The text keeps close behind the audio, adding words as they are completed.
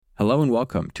Hello and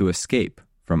welcome to Escape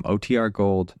from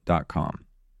OTRGold.com.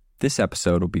 This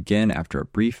episode will begin after a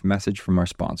brief message from our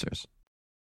sponsors.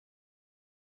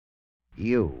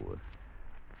 You,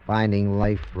 finding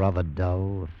life rather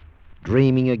dull,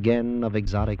 dreaming again of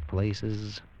exotic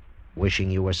places,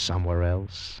 wishing you were somewhere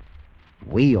else?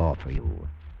 We offer you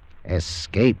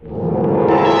Escape.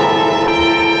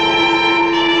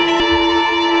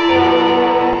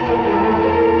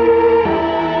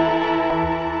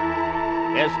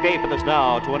 Escape us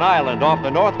now to an island off the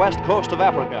northwest coast of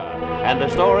Africa, and the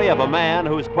story of a man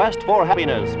whose quest for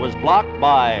happiness was blocked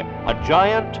by a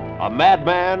giant, a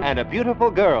madman, and a beautiful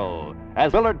girl,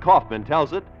 as Willard Kaufman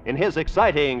tells it in his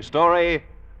exciting story,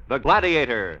 The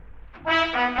Gladiator.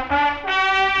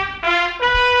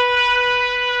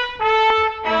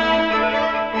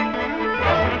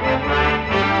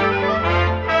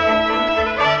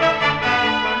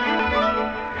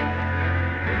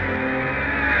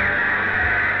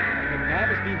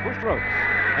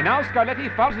 And now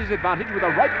Scarletti fouls his advantage with a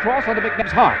right cross onto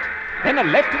McNabb's heart. Then a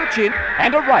left to the chin,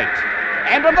 and a right.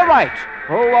 And on the right.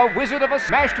 Oh, a wizard of a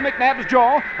smash to McNabb's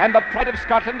jaw, and the pride of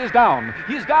Scotland is down.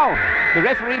 He's down. The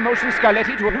referee motions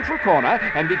Scarletti to a neutral corner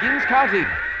and begins counting. 1,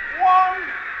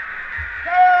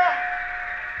 2,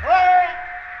 3,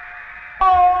 4.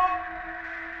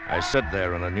 I stood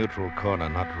there in a neutral corner,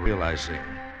 not realizing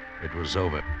it was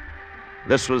over.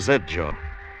 This was it, Joe.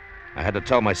 I had to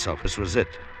tell myself this was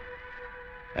it.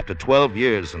 After 12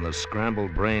 years in the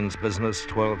scrambled brains business,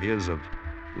 12 years of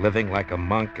living like a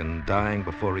monk and dying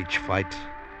before each fight,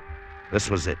 this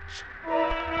was it.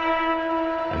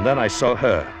 And then I saw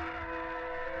her.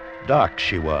 Dark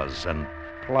she was, and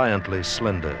pliantly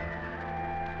slender.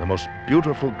 The most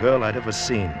beautiful girl I'd ever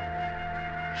seen.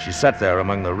 She sat there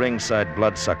among the ringside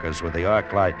bloodsuckers with the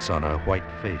arc lights on her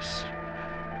white face,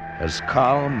 as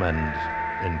calm and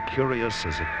incurious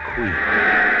as a queen.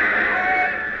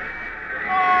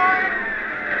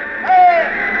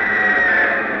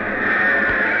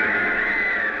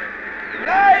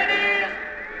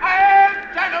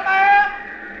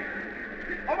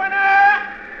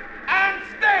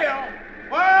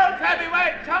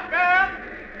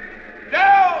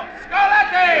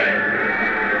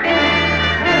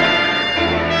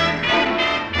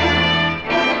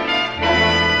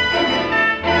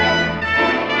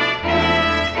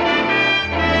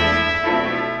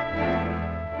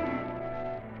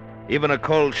 Even a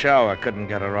cold shower couldn't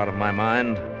get her out of my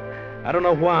mind. I don't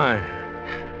know why.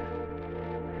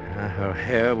 Her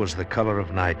hair was the color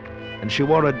of night, and she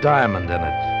wore a diamond in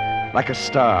it, like a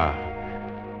star,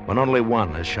 when only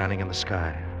one is shining in the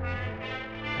sky.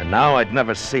 And now I'd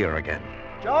never see her again.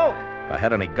 Joe! If I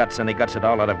had any guts at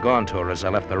all, I'd have gone to her as I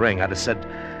left the ring. I'd have said,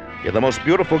 "You're the most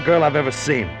beautiful girl I've ever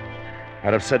seen."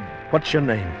 I'd have said, "What's your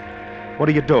name? What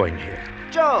are you doing here?"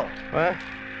 Joe! What?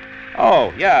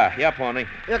 Oh, yeah, Pony.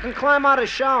 You can climb out of the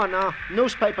shower now.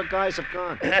 Newspaper guys have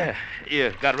gone.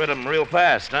 You got rid of them real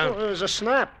fast, huh? Well, it was a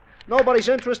snap. Nobody's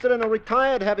interested in a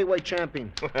retired heavyweight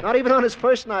champion. Not even on his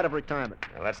first night of retirement.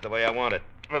 Well, that's the way I want it.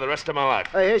 For the rest of my life.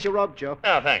 Hey, here's your rub, Joe.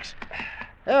 Oh, thanks.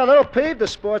 Yeah, a little peeved, the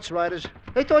sports writers.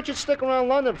 They thought you'd stick around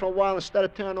London for a while instead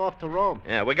of turning off to Rome.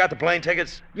 Yeah, we got the plane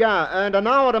tickets? Yeah, and an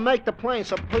hour to make the plane,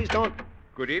 so please don't...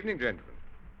 Good evening, gentlemen.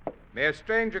 May a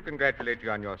stranger congratulate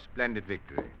you on your splendid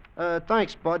victory.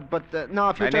 Thanks, Bud, but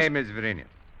now if you My name is Verenius,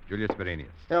 Julius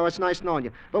Verenius. Oh, it's nice knowing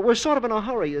you. But we're sort of in a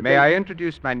hurry. May I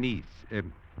introduce my niece?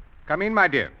 Come in, my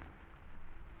dear.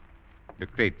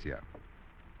 Lucrezia.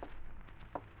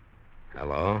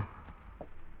 Hello?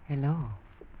 Hello.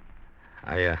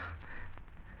 I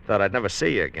thought I'd never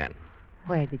see you again.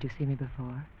 Where did you see me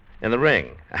before? In the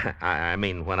ring. I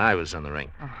mean, when I was in the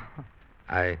ring. Oh.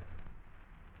 I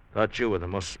thought you were the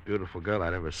most beautiful girl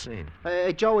I'd ever seen.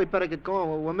 Hey, Joe, we better get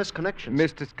going. We'll miss connections.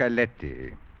 Mr.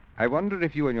 Scarletti, I wonder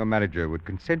if you and your manager would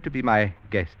consent to be my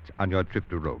guests on your trip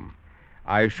to Rome.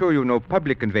 I assure you no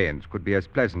public conveyance could be as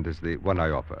pleasant as the one I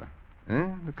offer.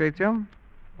 Lucrezia?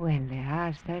 Well, there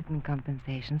are certain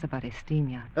compensations about a steam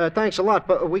yacht. Thanks a lot,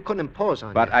 but we couldn't impose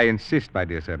on you. But I insist, my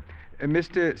dear sir.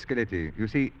 Mr. Scarletti, you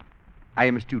see, I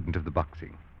am a student of the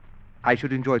boxing. I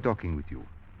should enjoy talking with you.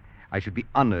 I should be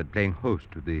honored playing host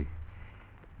to the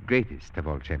greatest of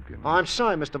all champions. Oh, I'm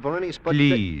sorry, Mr. Verenius, but...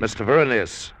 Please. Mr.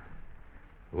 Verenius,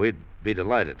 we'd be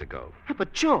delighted to go. Yeah,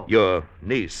 but Joe... Your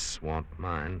niece won't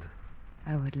mind.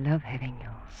 I would love having you.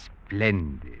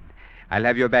 Splendid. I'll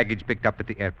have your baggage picked up at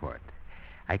the airport.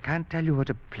 I can't tell you what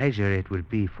a pleasure it will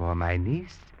be for my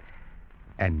niece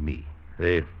and me.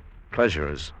 The pleasure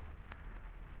is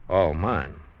all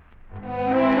mine.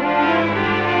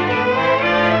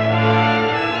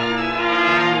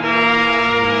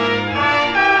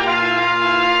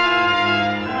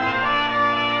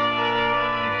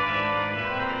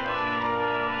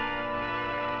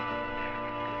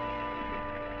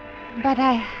 But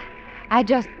I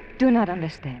just do not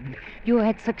understand. You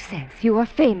had success. You were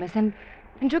famous, and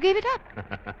you gave it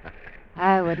up.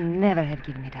 I would never have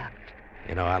given it up.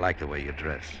 You know, I like the way you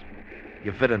dress.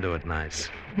 You fit into it nice.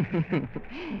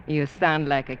 You sound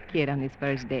like a kid on his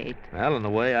first date. Well, in the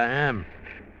way I am.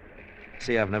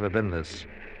 See, I've never been this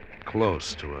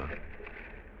close to a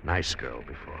nice girl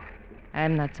before.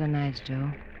 I'm not so nice,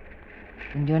 Joe.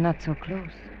 And you're not so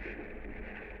close.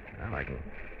 Well, I can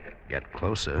get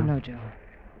closer. No, Joe.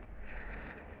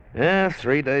 Yeah,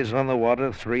 3 days on the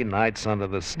water, 3 nights under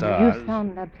the stars. You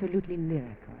sound absolutely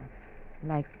lyrical.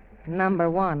 Like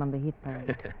 #1 on the hit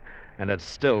parade. And it's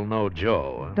still no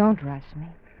Joe. Huh? Don't rush me.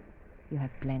 You have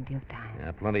plenty of time.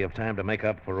 Yeah, plenty of time to make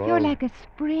up for all. You're like a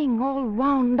spring all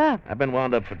wound up. I've been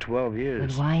wound up for 12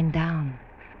 years. But wind down.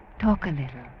 Talk a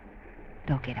little.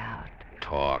 Talk it out.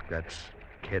 Talk, that's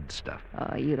kid stuff.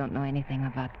 Oh, you don't know anything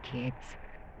about kids.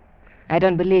 I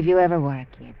don't believe you ever were a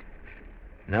kid.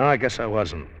 No, I guess I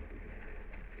wasn't.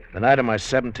 The night of my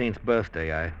 17th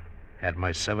birthday, I had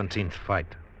my 17th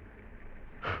fight.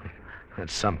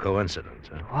 That's some coincidence,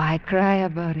 huh? Why cry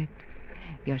about it?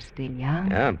 You're still young.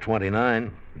 Yeah, I'm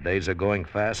 29. Days are going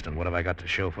fast, and what have I got to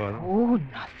show for them? Oh,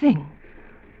 nothing.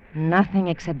 Nothing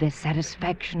except the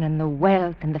satisfaction and the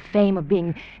wealth and the fame of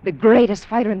being the greatest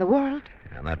fighter in the world.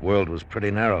 And that world was pretty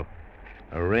narrow.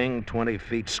 A ring 20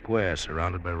 feet square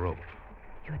surrounded by rope.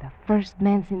 You're the first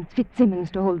man since Fitzsimmons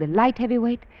to hold the light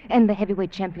heavyweight and the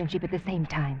heavyweight championship at the same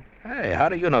time. Hey, how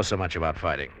do you know so much about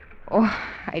fighting? Oh,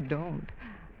 I don't.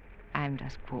 I'm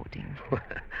just quoting.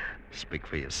 Speak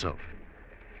for yourself.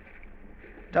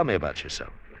 Tell me about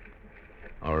yourself.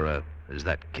 Or is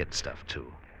that kid stuff,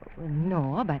 too? Well,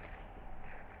 no, but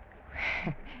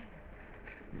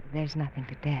there's nothing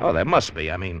to tell. Oh, there must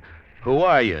be. I mean, who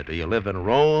are you? Do you live in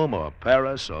Rome or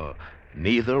Paris or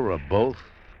neither or both?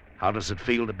 How does it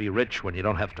feel to be rich when you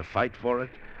don't have to fight for it?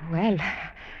 Well,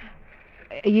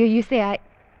 you say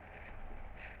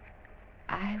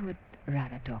I would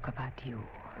rather talk about you.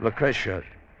 Lucretia,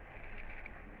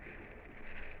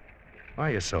 why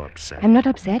are you so upset? I'm not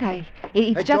upset. It's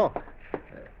Hey, just... Joe.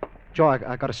 Joe,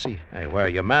 I gotta see. Hey, where are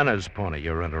your manners, Pony?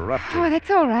 You're interrupting. Oh, that's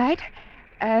all right.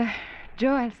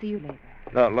 Joe, I'll see you later.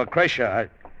 No, Lucretia,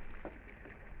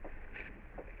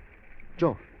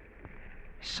 Joe,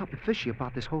 there's something fishy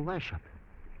about this whole lash up.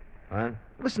 What?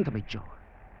 Listen to me, Joe.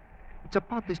 It's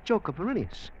about this joker,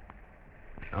 Verenius.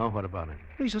 Oh, what about him?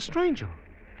 He's a stranger.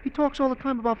 He talks all the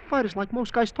time about fighters like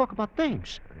most guys talk about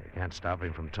dames. You can't stop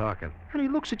him from talking. And he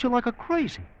looks at you like a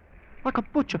crazy. Like a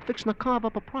butcher fixing to carve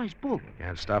up a prize bull. You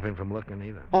can't stop him from looking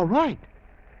either. All right.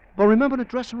 But remember the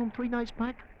dressing room 3 nights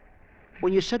back?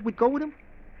 When you said we'd go with him?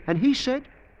 And he said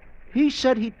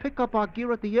he'd pick up our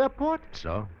gear at the airport?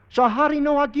 So? So how did he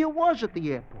know our gear was at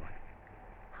the airport?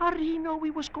 How did he know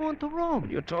we was going to Rome?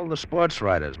 You told the sports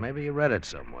writers. Maybe you read it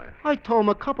somewhere. I told him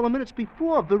a couple of minutes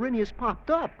before Verenius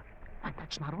popped up. But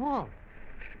that's not all.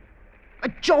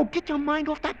 Joe, get your mind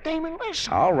off that dame and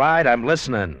listen. All right, I'm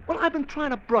listening. Well, I've been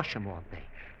trying to brush him all day.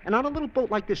 And on a little boat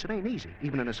like this, it ain't easy,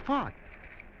 even in this fog.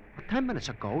 But 10 minutes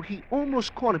ago, he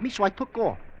almost cornered me, so I took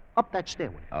off. Up that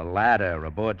stairway. A ladder.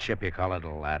 Aboard ship, you call it a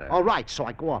ladder. All right, so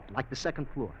I go up, like the 2nd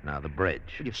floor. Now, the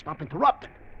bridge. Will you stop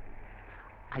interrupting?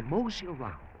 I mosey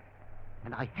around,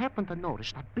 and I happen to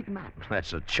notice that big map.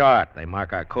 That's a chart. They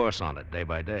mark our course on it day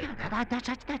by day. Yeah,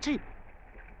 that's it.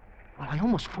 Well, I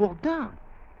almost fall down.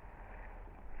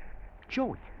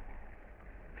 Joey,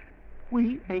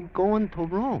 we ain't going to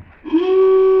Rome.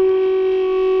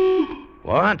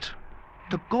 What?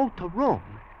 To go to Rome,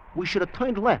 we should have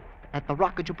turned left at the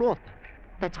Rock of Gibraltar.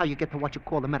 That's how you get to what you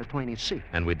call the Mediterranean Sea.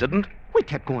 And we didn't? We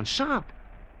kept going south.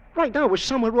 Right now, we're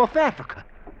somewhere off Africa.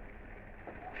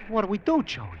 What do we do,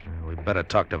 Joey? We better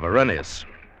talk to Verenius.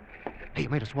 Hey, you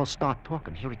might as well start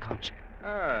talking. Here he comes.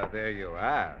 Ah, there you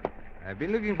are. I've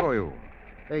been looking for you.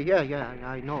 Hey, yeah,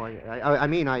 I know. I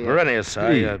mean, Verenius,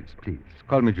 Please,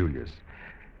 call me Julius.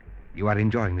 You are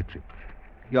enjoying the trip.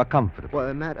 You are comfortable. Well,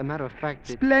 a matter of fact...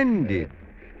 Splendid.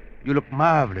 You look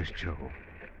marvelous, Joe.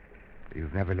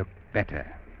 You've never looked better.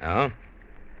 Oh?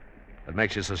 What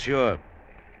makes you so sure?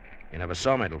 You never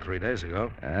saw me till 3 days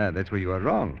ago. That's where you are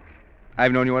wrong.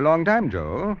 I've known you a long time,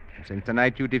 Joe. Since the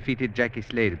night you defeated Jackie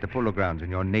Slade at the Polo Grounds in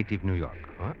your native New York.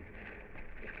 What?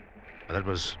 Well, that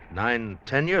was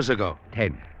 10 years ago.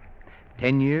 10.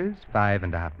 10 years,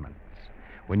 5.5 months.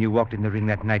 When you walked in the ring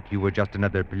that night, you were just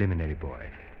another preliminary boy.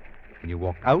 When you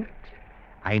walked out,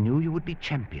 I knew you would be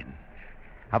champion.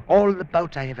 Of all the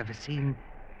bouts I have ever seen,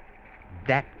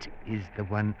 that is the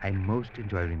one I most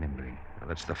enjoy remembering. Well,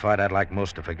 that's the fight I'd like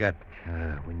most to forget.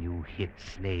 When you hit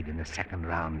Slade in the 2nd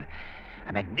round.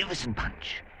 A magnificent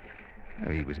punch.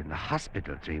 Oh, he was in the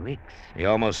hospital 3 weeks. He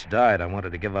almost died. I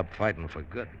wanted to give up fighting for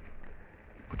good.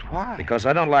 But why? Because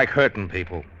I don't like hurting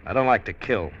people. I don't like to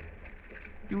kill.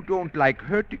 You don't like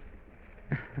hurting.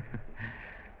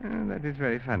 Oh, that is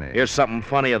very funny. Here's something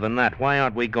funnier than that. Why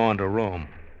aren't we going to Rome?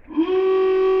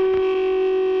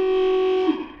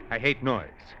 I hate noise.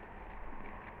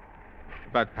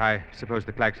 But I suppose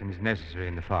the klaxon is necessary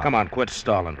in the farm. Come on, quit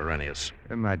stalling, Verenius.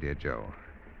 My dear Joe,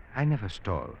 I never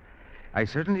stall. I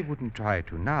certainly wouldn't try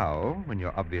to now, when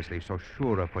you're obviously so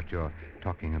sure of what you're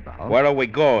talking about. Where are we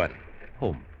going?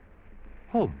 Home.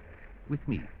 Home. With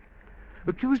me.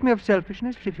 Accuse me of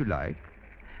selfishness if you like.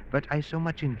 But I so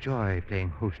much enjoy playing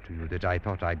host to you that I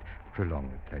thought I'd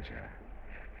prolong the pleasure.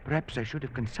 Perhaps I should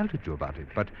have consulted you about it,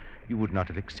 but you would not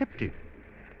have accepted.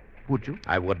 Would you?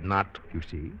 I would not. You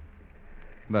see?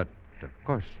 But, of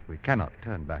course, we cannot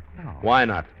turn back now. Why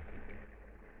not?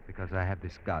 Because I have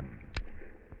this gun.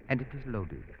 And it is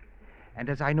loaded. And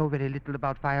as I know very little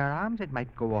about firearms, it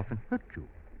might go off and hurt you.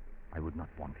 I would not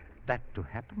want that to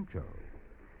happen, Joe.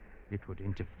 It would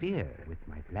interfere with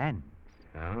my plans.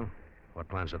 Oh? What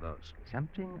plans are those?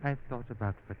 Something I've thought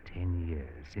about for 10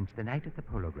 years, since the night at the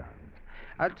Polo Grounds.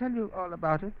 I'll tell you all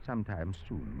about it sometime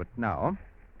soon. But now,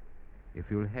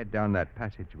 if you'll head down that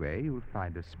passageway, you'll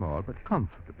find a small but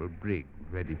comfortable brig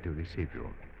ready to receive you.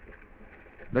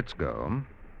 Let's go.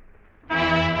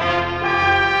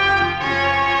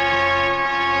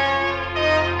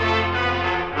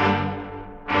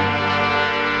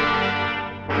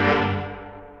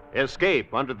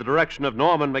 Escape, under the direction of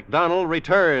Norman McDonald,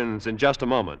 returns in just a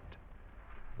moment.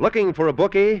 Looking for a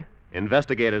bookie?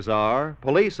 Investigators are.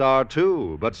 Police are,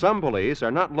 too. But some police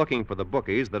are not looking for the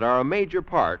bookies that are a major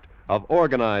part of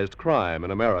organized crime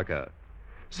in America.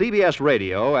 CBS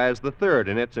Radio, as the third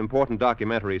in its important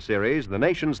documentary series, The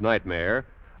Nation's Nightmare,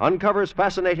 uncovers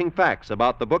fascinating facts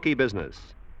about the bookie business.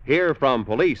 Hear from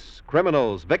police,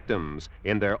 criminals, victims,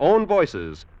 in their own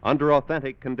voices, under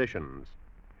authentic conditions.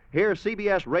 Hear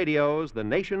CBS Radio's The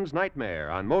Nation's Nightmare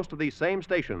on most of these same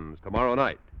stations tomorrow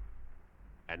night.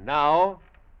 And now,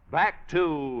 back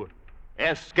to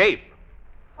Escape.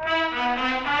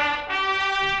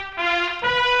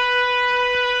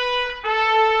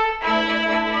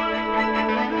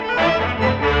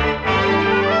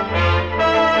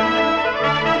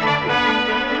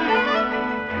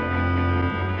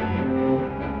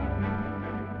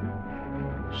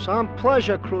 Some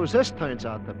pleasure cruise this turns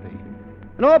out to be.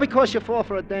 And all because you fall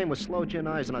for a dame with slow gin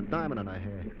eyes and a diamond in her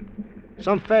hair.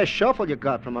 Some fast shuffle you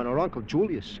got from her Uncle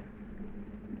Julius.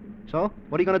 So,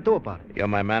 what are you going to do about it? You're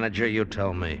my manager, you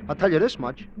tell me. I'll tell you this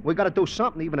much. We got to do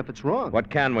something, even if it's wrong. What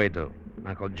can we do?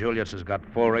 Uncle Julius has got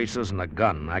 4 aces and a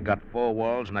gun. I got 4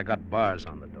 walls and I got bars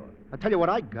on the door. I'll tell you what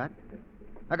I got.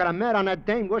 I got a mad on that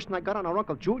dame worse than I got on her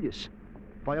Uncle Julius.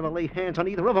 If I ever lay hands on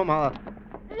either of them, I'll...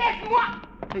 Laisse-moi!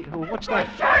 Hey, what's that?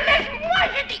 Laisse-moi,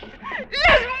 je dis!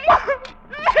 Laisse-moi!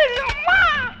 Laisse-moi!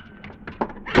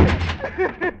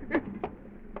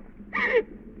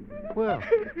 Well,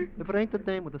 if it ain't the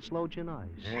dame with the slow gin eyes.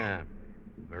 Yeah.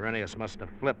 Verenius must have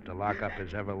flipped to lock up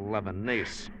his ever-loving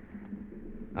niece.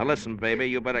 Now listen, baby,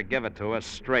 you better give it to us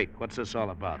straight. What's this all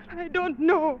about? I don't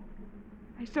know.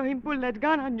 I saw him pull that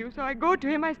gun on you, so I go to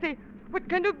him. I say, what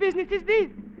kind of business is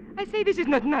this? I say, this is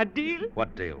not a deal.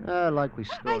 What deal? Likely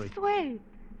story. I swear.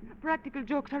 Practical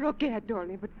jokes are okay, I told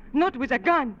him, but not with a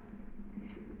gun.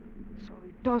 So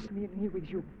he tossed me in here with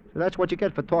you. So that's what you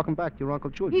get for talking back to your Uncle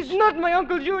Julius. He's not my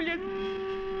Uncle Julius.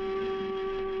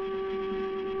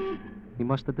 He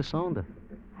must have disowned her.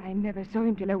 I never saw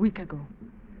him till a week ago.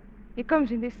 He comes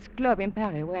in this club in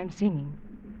Paris where I'm singing.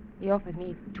 He offered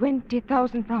me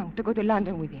 20,000 francs to go to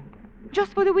London with him.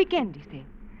 Just for the weekend, he said.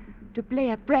 To play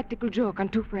a practical joke on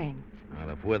 2 friends. Well,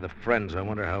 if we're the friends, I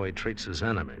wonder how he treats his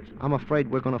enemies. I'm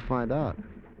afraid we're going to find out.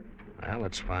 Well,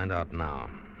 let's find out now.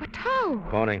 But how?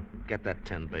 Pony, get that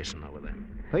tin basin over there.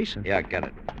 Basin? Yeah, get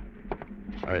it.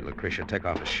 All right, Lucretia, take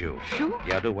off his shoe. Shoe?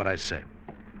 Yeah, do what I say.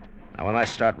 Now, when I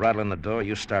start rattling the door,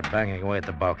 you start banging away at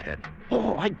the bulkhead.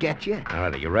 Oh, I get you. All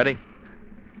right, are you ready?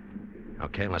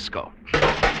 Okay, let's go.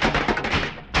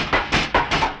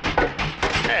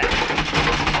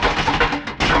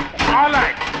 All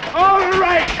right. All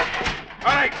right.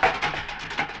 All right.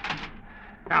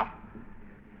 Now,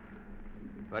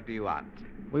 what do you want?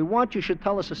 We want you should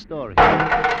tell us a story.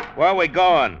 Where are we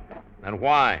going? And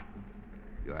why?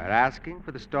 You are asking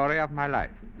for the story of my life.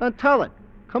 Then tell it.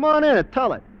 Come on in and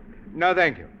tell it. No,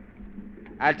 thank you.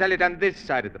 I'll tell it on this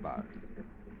side of the bar.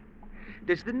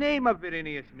 Does the name of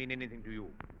Verenius mean anything to you?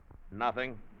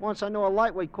 Nothing. Once I knew a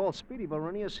lightweight called Speedy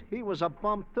Verenius. He was a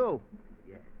bum, too.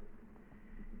 Yes.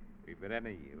 We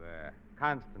Vereni were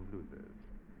constant losers.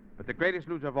 But the greatest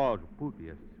loser of all was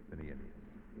Publius Cornelius.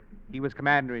 He was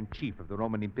commander-in-chief of the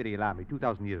Roman Imperial Army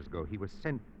 2,000 years ago. He was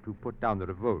sent to put down the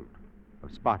revolt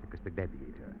of Spartacus the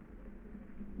Gladiator.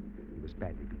 He was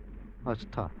badly beaten. That's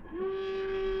tough.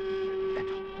 That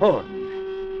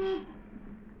horn!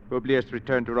 Publius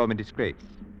returned to Rome in disgrace.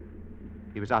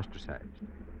 He was ostracized,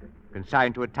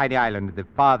 consigned to a tiny island at the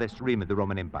farthest rim of the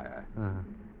Roman Empire.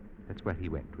 That's where he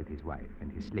went with his wife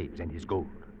and his slaves and his gold.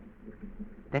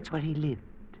 That's where he lived.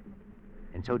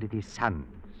 And so did his sons.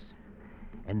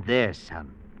 And their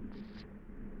sons.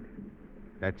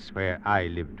 That's where I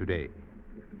live today.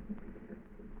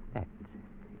 That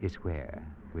is where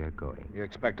we're going. You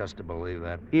expect us to believe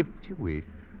that? If you wish.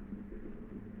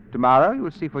 Tomorrow you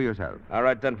will see for yourself. All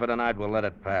right, then for tonight we'll let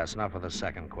it pass. Now for the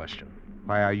second question.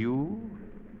 Why are you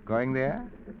going there?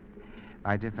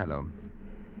 My dear fellow,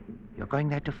 you're going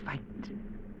there to fight.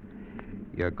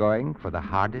 You're going for the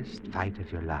hardest fight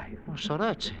of your life. Oh, so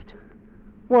that's it.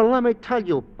 Well, let me tell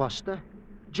you, Buster.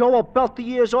 Joe will belt the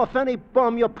ears off any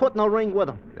bum you put in a ring with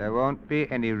him. There won't be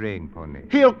any ring, Pony.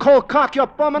 He'll cold cock your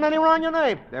bum and any round you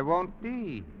name. There won't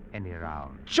be any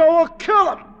round. Joe will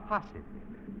kill him. Possibly.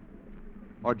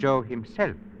 Or Joe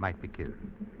himself might be killed.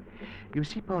 You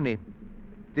see, Pony,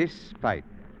 this fight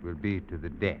will be to the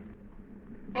death.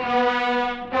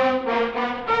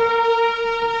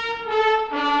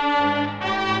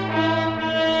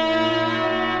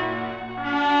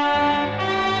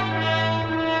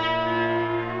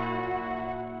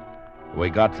 We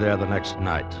got there the next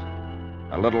night.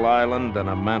 A little island and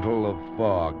a mantle of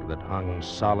fog that hung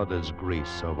solid as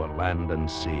grease over land and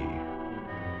sea.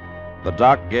 The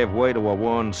dock gave way to a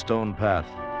worn stone path,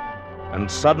 and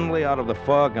suddenly out of the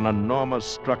fog an enormous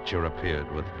structure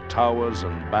appeared with towers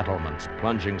and battlements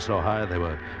plunging so high they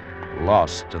were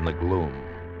lost in the gloom.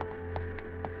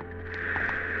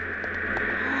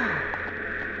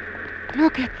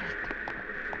 Look at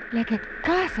it. Like a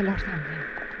castle or something.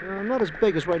 Not as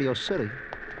big as Radio City,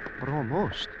 but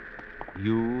almost.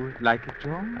 You like it,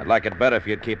 Joe? I'd like it better if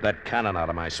you'd keep that cannon out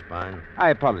of my spine. I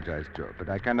apologize, Joe, but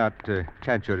I cannot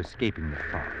chance your escaping the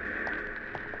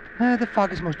fog. The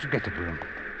fog is most regrettable.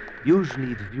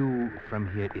 Usually the view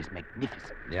from here is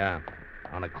magnificent. Yeah.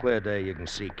 On a clear day, you can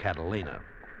see Catalina.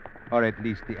 Or at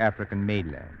least the African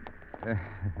mainland. I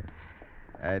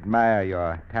admire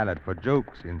your talent for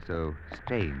jokes in so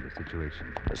strange a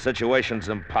situation. The situation's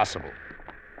impossible.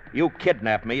 You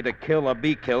kidnapped me to kill or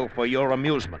be killed for your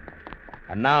amusement.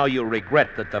 And now you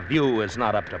regret that the view is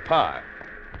not up to par.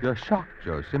 You're shocked,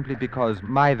 Joe, simply because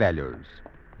my values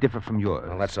differ from yours.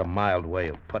 Well, that's a mild way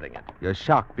of putting it. You're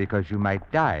shocked because you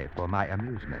might die for my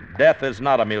amusement. Death is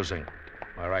not amusing,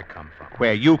 where I come from.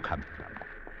 Where you come from.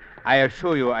 I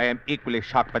assure you I am equally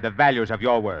shocked by the values of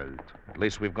your world. At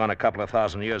least we've gone a couple of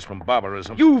thousand years from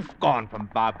barbarism. You've gone from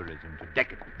barbarism to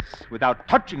decadence without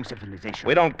touching civilization.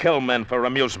 We don't kill men for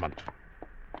amusement.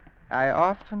 I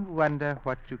often wonder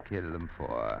what you kill them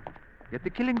for. Yet the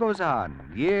killing goes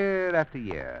on, year after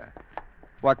year.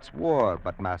 What's war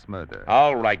but mass murder?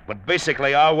 All right, but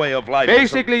basically our way of life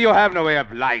Basically, you have no way of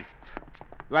life.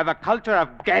 You have a culture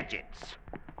of gadgets,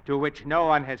 to which no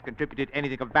one has contributed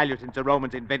anything of value since the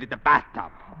Romans invented the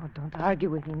bathtub. Oh, don't argue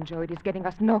with him, Joe. It is getting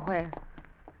us nowhere.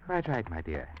 Right, my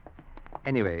dear.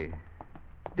 Anyway,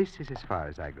 this is as far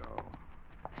as I go.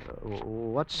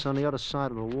 What's on the other side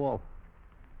of the wall?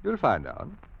 You'll find out.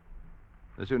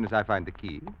 As soon as I find the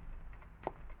key.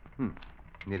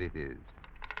 Here it is.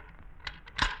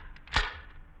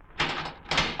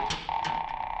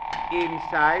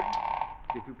 Inside,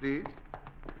 if you please.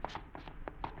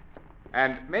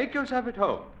 And make yourself at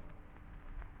home.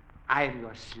 I am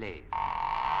your slave.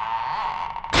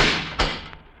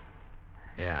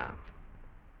 Yeah.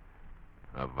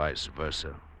 Or vice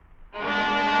versa.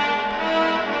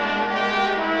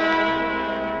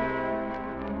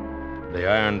 The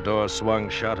iron door swung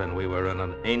shut, and we were in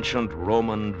an ancient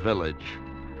Roman village.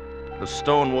 The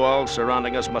stone walls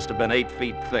surrounding us must have been 8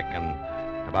 feet thick and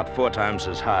about 4 times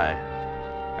as high,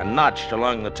 and notched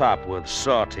along the top with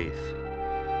saw teeth.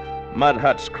 Mud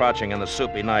huts crouching in the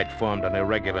soupy night formed an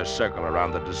irregular circle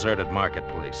around the deserted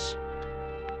marketplace,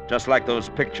 just like those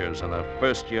pictures in the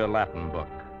first-year Latin book.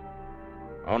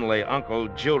 Only Uncle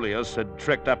Julius had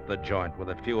tricked up the joint with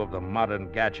a few of the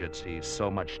modern gadgets he so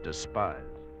much despised.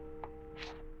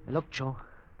 Hey, look, Joe.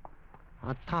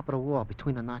 On top of the wall,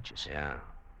 between the notches. Yeah,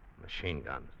 machine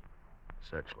guns,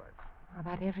 searchlights.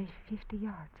 About every 50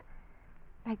 yards.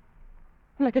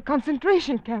 Like a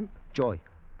concentration camp. Joy,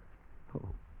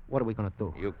 what are we going to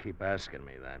do? You keep asking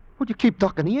me that. Would you keep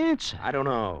ducking the answer? I don't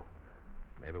know.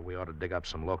 Maybe we ought to dig up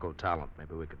some local talent.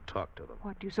 Maybe we could talk to them.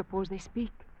 What do you suppose they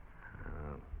speak?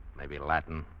 Maybe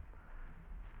Latin.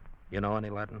 You know any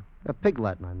Latin? Pig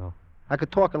Latin, I know. I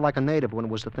could talk it like a native when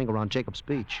it was the thing around Jacob's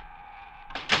Beach.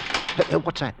 Hey,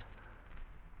 what's that?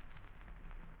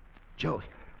 Joey.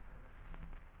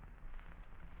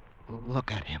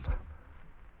 Look at him.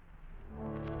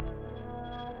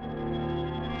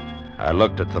 I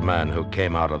looked at the man who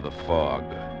came out of the fog.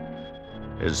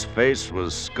 His face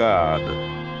was scarred,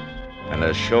 and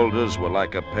his shoulders were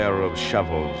like a pair of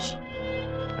shovels,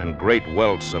 and great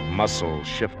welts of muscle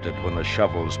shifted when the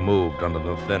shovels moved under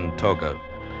the thin toga.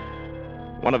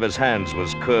 One of his hands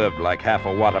was curved like half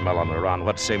a watermelon around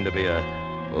what seemed to be a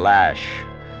lash,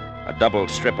 a double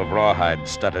strip of rawhide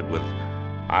studded with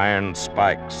iron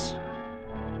spikes.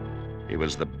 He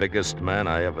was the biggest man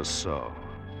I ever saw.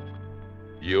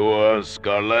 You are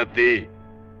Scarlatti?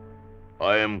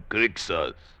 I am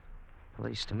Crixus.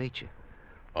 Pleased to meet you.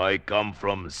 I come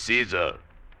from Caesar.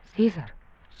 Caesar?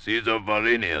 Caesar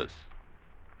Varinius.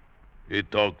 He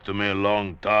talked to me a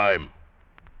long time.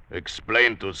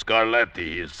 Explain to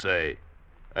Scarlatti, he say.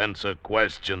 Answer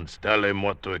questions, tell him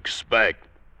what to expect.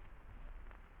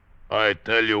 I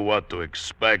tell you what to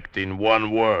expect in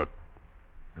one word.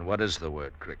 And what is the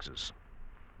word, Crixus?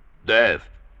 Death.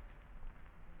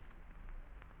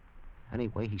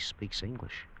 Anyway, he speaks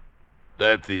English.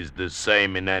 Death is the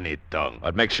same in any tongue.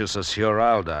 What makes you so sure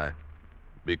I'll die?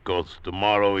 Because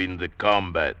tomorrow in the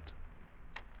combat,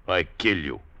 I kill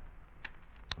you.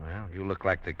 Well, you look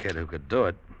like the kid who could do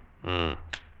it.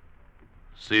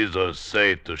 Caesar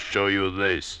say to show you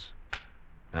this.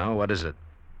 No, what is it?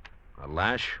 A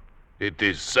lash? It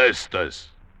is cestus,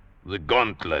 the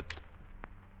gauntlet.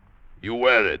 You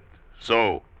wear it,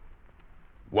 so.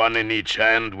 One in each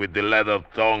hand with the leather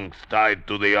thongs tied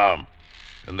to the arm,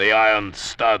 and the iron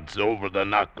studs over the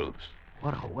knuckles.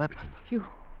 What a weapon. You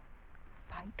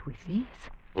fight with this?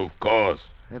 Of course.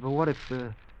 Hey, but what if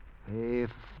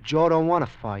Joe don't want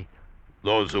to fight?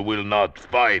 Those who will not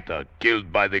fight are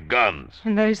killed by the guns.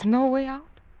 And there is no way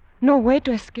out? No way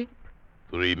to escape?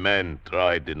 3 men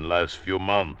tried in last few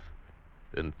months,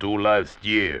 and 2 last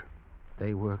year.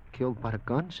 They were killed by the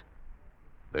guns?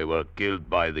 They were killed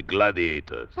by the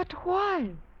gladiators. But why?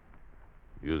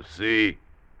 You see,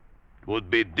 it would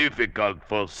be difficult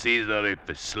for Caesar if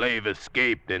a slave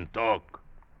escaped and talked.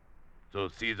 So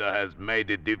Caesar has made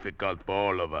it difficult for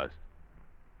all of us.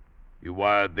 He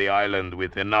wired the island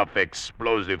with enough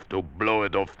explosive to blow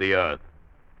it off the earth.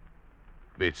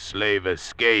 If a slave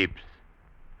escapes,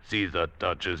 Caesar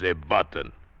touches a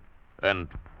button, and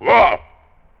whoa!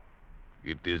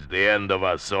 It is the end of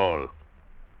us all.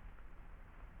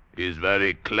 He is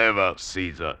very clever,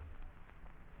 Caesar.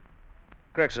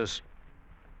 Crixus,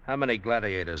 how many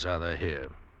gladiators are there here?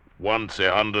 Once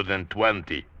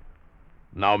 120.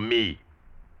 Now me.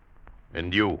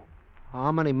 And you.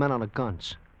 How many men on the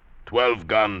guns? 12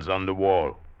 guns on the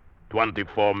wall.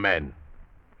 24 men.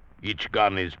 Each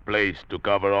gun is placed to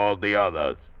cover all the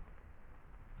others.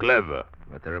 Clever.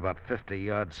 But they're about 50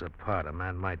 yards apart. A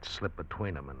man might slip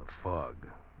between them in the fog.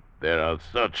 There are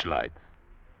searchlights.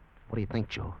 What do you think,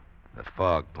 Joe? The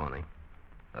fog, Pony.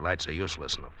 The lights are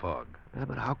useless in the fog. Yeah,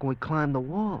 but how can we climb the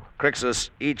wall? Crixus,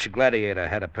 each gladiator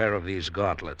had a pair of these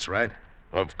gauntlets, right?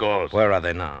 Of course. Where are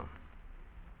they now?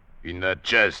 In that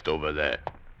chest over there.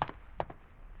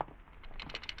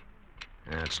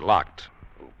 Yeah, it's locked.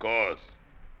 Of course.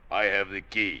 I have the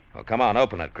key. Well, come on,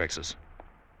 open it, Crixus.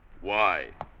 Why?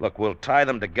 Look, we'll tie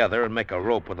them together and make a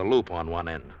rope with a loop on one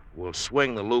end. We'll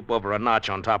swing the loop over a notch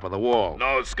on top of the wall.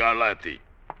 No, Scarlatti.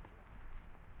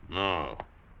 No.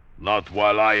 Not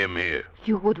while I am here.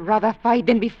 You would rather fight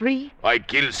than be free? I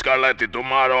kill Scarlatti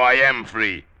tomorrow, I am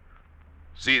free.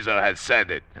 Caesar has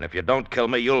said it. And if you don't kill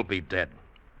me, you'll be dead.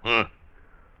 Huh?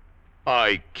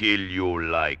 I kill you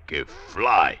like a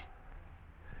fly.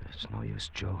 It's no use,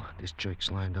 Joe. This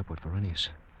jerk's lined up with Varinius.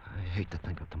 I hate to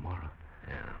think of tomorrow.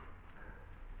 Yeah.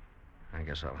 I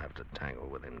guess I'll have to tangle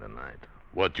with him tonight.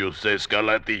 What you say,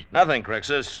 Scarlatti? Nothing,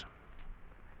 Crixus.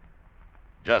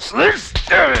 Just let's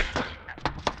do it.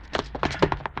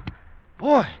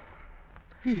 Boy,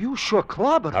 you sure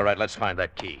clobbered. All right, let's find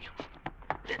that key.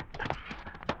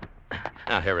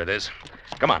 Now, here it is.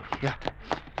 Come on. Yeah.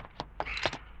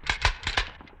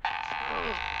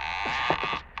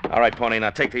 All right, Pony, now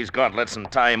take these gauntlets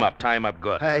and tie him up. Tie him up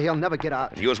good. Hey, he'll never get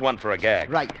out. Use one for a gag.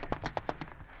 Right.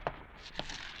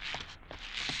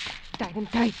 Tie them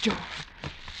tight, Joe.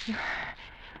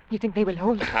 You think they will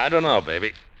hold? I don't know,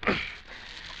 baby.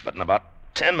 But in about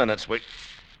 10 minutes, we're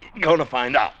going to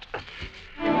find out.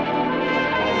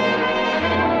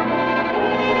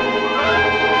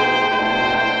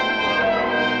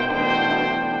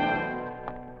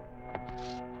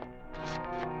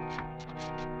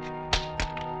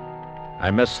 I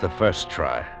missed the first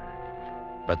try.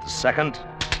 But the second,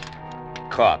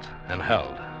 caught and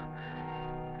held.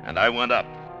 And I went up,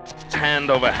 hand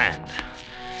over hand.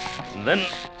 And then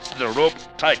the rope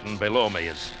tightened below me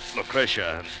as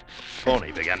Lucretia and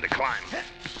Pony began to climb.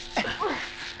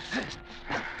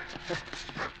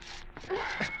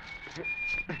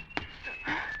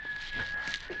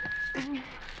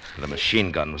 The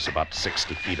machine gun was about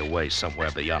 60 feet away, somewhere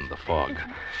beyond the fog.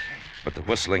 But the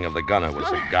whistling of the gunner was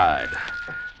a guide,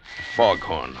 a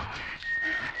foghorn.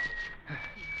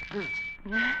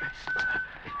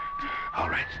 All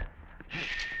right.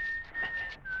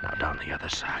 Now down the other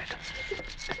side.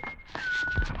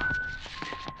 Come on.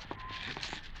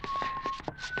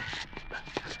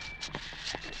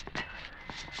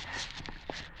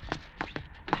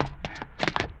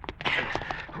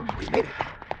 We made it.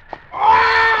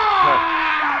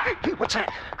 What's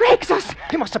that? Grexos!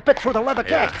 He must have bit through the leather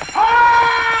gag.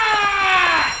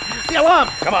 The alarm!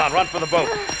 Come on, run for the boat.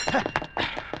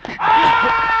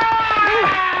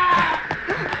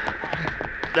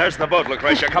 There's the boat,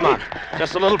 Lucretia. Come on.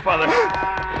 Just a little further.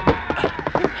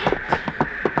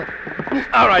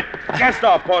 All right. Cast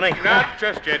off, Pony. Not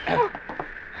just yet.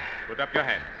 Put up your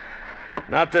hands.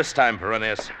 Not this time,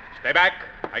 Perennius. Stay back.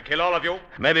 I kill all of you.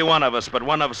 Maybe one of us, but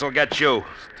one of us will get you.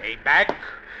 Stay back.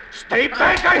 Stay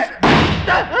back,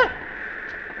 I...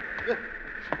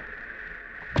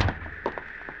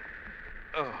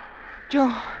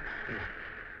 Joe.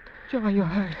 Joe, are you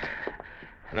hurt?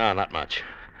 No, not much.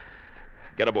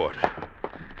 Get aboard.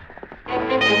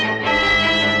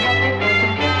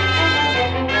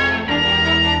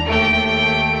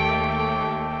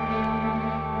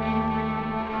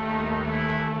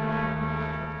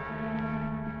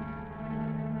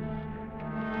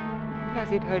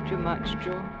 Has it hurt you much,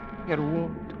 Joe? Your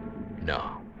wound?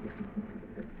 No.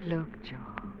 Look, Joe.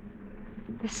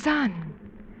 The sun.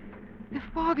 The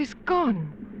fog is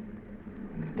gone.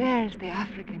 And there's the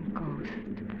African coast.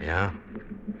 Yeah?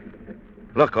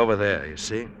 Look over there, you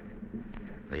see?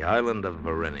 The island of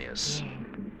Verenius.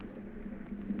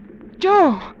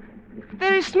 Joe!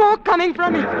 There is smoke coming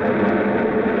from it.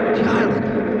 The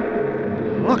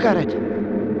island. Look at it.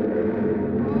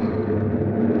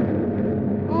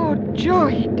 Oh, Joe,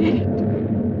 he did it.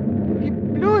 He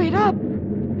blew it up.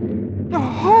 The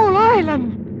whole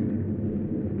island.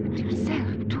 And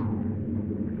himself, too.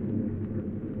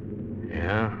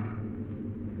 Yeah?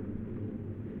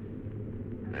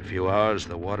 In a few hours,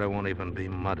 the water won't even be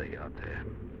muddy out there.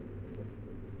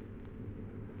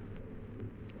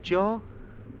 Joe,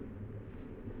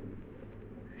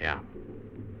 Yeah?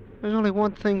 there's only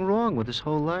one thing wrong with this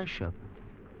whole lash up.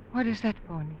 What is that,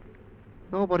 Pony?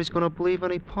 Nobody's going to believe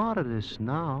any part of this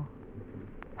now.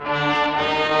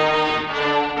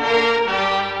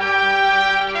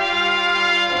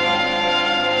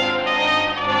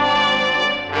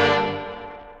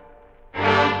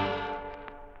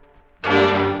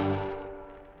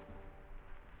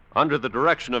 Under the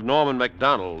direction of Norman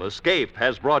Macdonald, Escape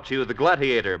has brought you The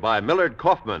Gladiator by Millard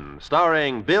Kaufman,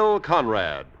 starring Bill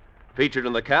Conrad. Featured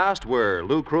in the cast were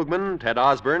Lou Krugman, Ted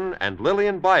Osborne, and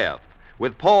Lillian Buyeff,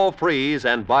 with Paul Frees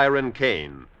and Byron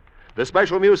Kane. The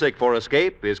special music for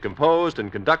Escape is composed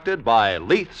and conducted by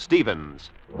Leith Stevens.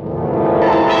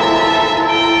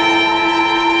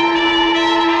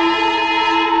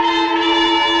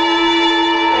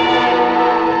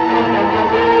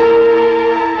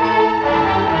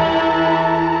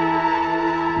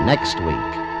 Next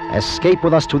week, escape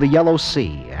with us to the Yellow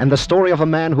Sea and the story of a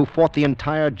man who fought the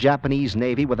entire Japanese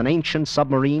Navy with an ancient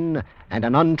submarine and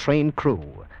an untrained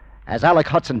crew, as Alec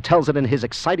Hudson tells it in his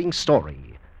exciting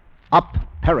story, Up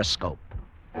Periscope.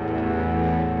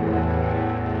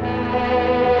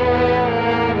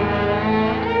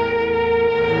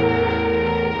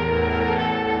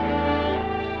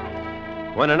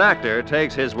 When an actor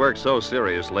takes his work so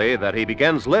seriously that he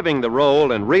begins living the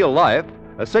role in real life,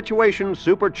 a situation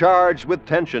supercharged with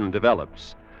tension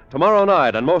develops. Tomorrow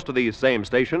night on most of these same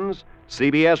stations,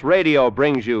 CBS Radio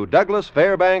brings you Douglas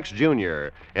Fairbanks Jr.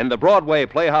 in the Broadway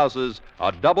Playhouse's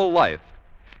A Double Life.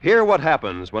 Hear what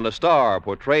happens when a star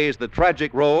portrays the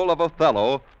tragic role of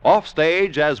Othello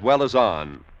offstage as well as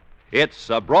on. It's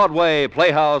a Broadway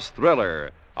Playhouse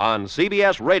thriller on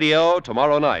CBS Radio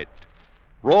tomorrow night.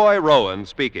 Roy Rowan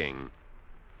speaking.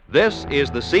 This is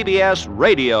the CBS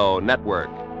Radio Network.